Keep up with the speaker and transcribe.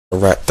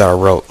rap that I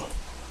wrote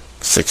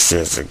 6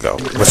 years ago.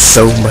 With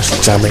so much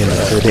jamming in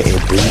the hood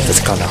and breathe,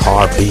 it's kinda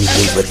hard being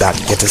me without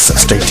getting some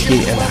straight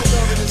here. And I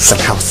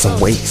somehow,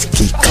 some ways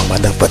keep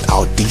coming up with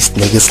all these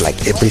niggas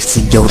like every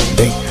single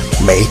day.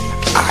 May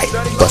I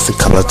bust the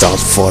colors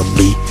off for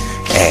me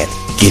and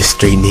get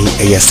straight in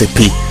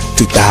ASAP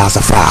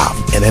 2005.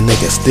 And that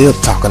nigga still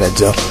talking that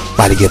jump,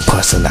 about to get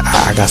punched in the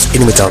eye. I got some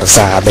enemies on the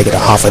side, making a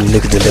half a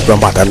nigga deliver, I'm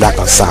about to knock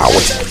on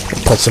sideways and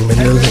punch him in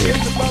the leg.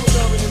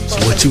 So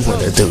what you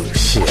wanna do?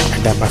 Shit,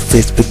 I got my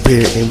fist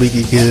prepared and we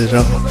can get it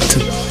on too.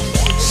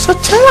 So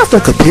turn off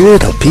the computer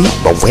to peep,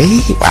 but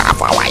wait,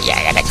 why you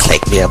gotta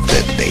click me up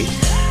today?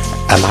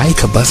 I like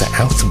a bust an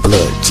ounce of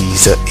blood,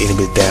 Jesus,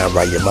 enemy down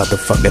right, you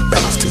motherfucking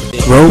bastard.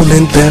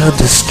 Rolling down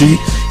the street,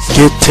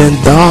 getting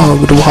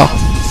dog with the wall,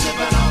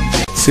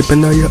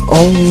 sipping on your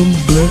own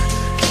blood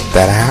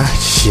that I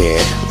share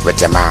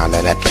with your mind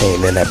and that pain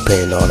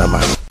on the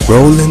mind.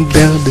 Rolling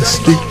down the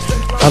street,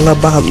 all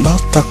about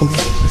mouth talking,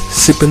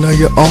 sipping on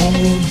your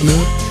own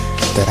blood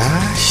that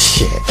I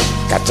share.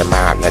 Got your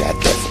mind and that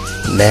death.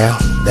 Now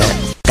that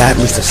got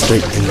me so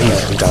straight in the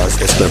end, cause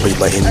it's gonna be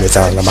my enemies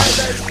all of my.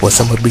 Well,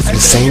 some would be the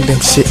same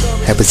damn shit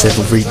happens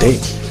every day.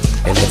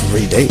 And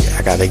every day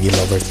I gotta get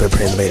my verse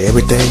prepared and make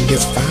everything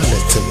gets fine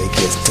until it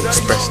gets to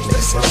expressing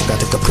itself. Got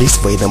the complete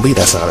way to me,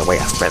 that's the only way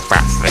I express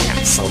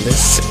myself. So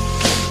listen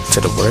to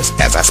the words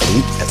as I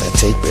speak, as I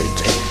take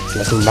birthday.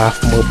 Let me mouth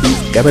more beat,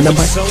 grabbing the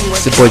mic.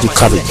 It's the boy you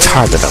call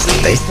retarded of the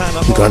day.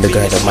 You gonna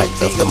grab the mic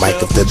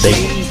of the day.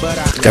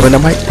 Grabbing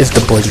the mic, it's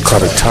the boy you call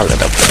retarded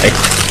of the day.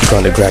 You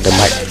gonna grab the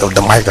mic of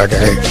the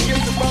day.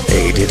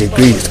 80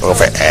 degrees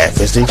over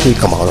average degree.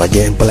 Come on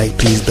again, black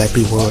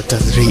people to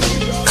the street.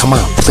 Come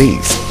on,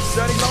 please.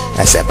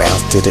 I said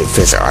bounce to the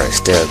fish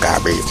artist still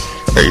got me.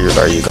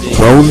 There you go.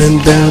 Rolling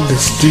down the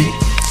street,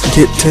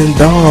 getting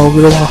dog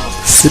with a walk,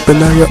 sipping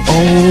on your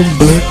own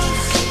blood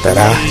that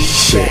I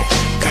share.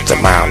 Got the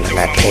mind and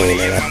that pain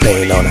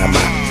on that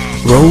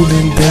mind.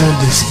 Rolling down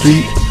the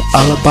street,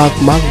 all about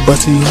my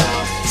busting up,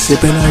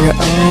 sipping on your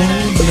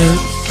own blood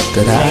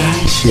that I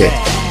share.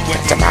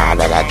 Got the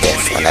mind and that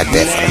death on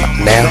my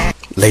mind. Now,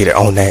 later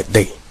on that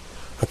day,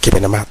 I'm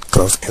keeping them out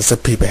close, and some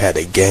people had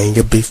a gang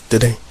of beef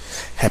today.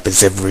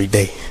 Happens every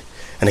day.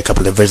 And a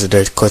couple of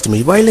visitors questioned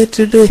me, why you let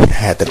you do it? I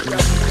had to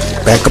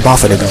back up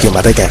off and get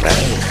my dick out there.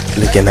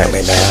 Looking at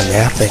me now,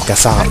 yeah, I think I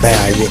saw it there.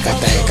 I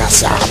think I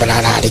saw it, but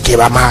I had to give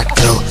her my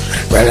clue.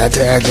 But I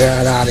tell a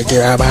girl I had to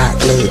give her my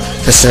clue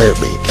to serve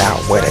me down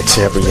with a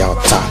cherry on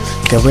top.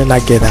 Cause when I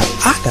get out,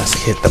 I just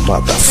hit the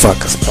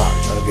motherfucker spot.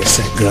 I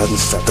guess that girl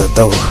just at the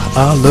door.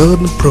 I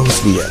love the pros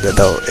be at the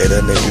door. And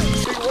a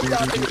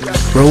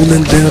nigga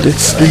rolling down the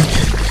street,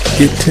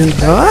 getting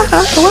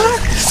what?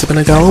 Sipping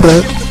a gold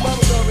up.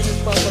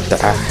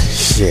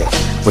 Shit,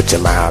 with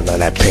your mind on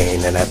that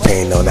pain on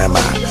that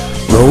mind.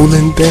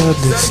 Rolling down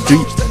the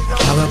street,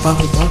 all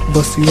about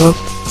busting up,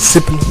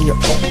 sipping on your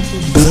own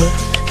blood.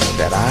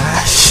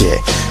 That shit,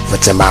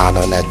 with your mind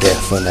on that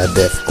death on that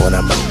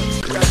mind.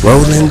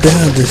 Rolling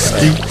down the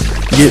street,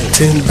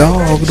 getting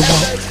dog the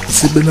walk,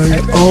 sipping on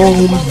your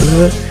own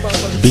blood.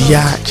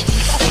 Biatch,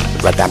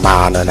 with that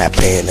mind on that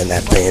pain on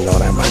that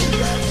mind.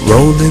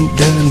 Rolling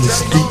down the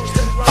street,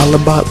 all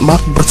about my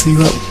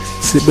busting up,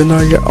 sipping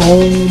on your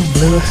own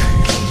blood.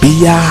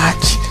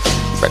 Biatch,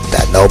 but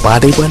that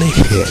nobody wanna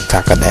hear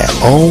talking that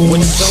own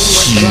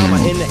shit.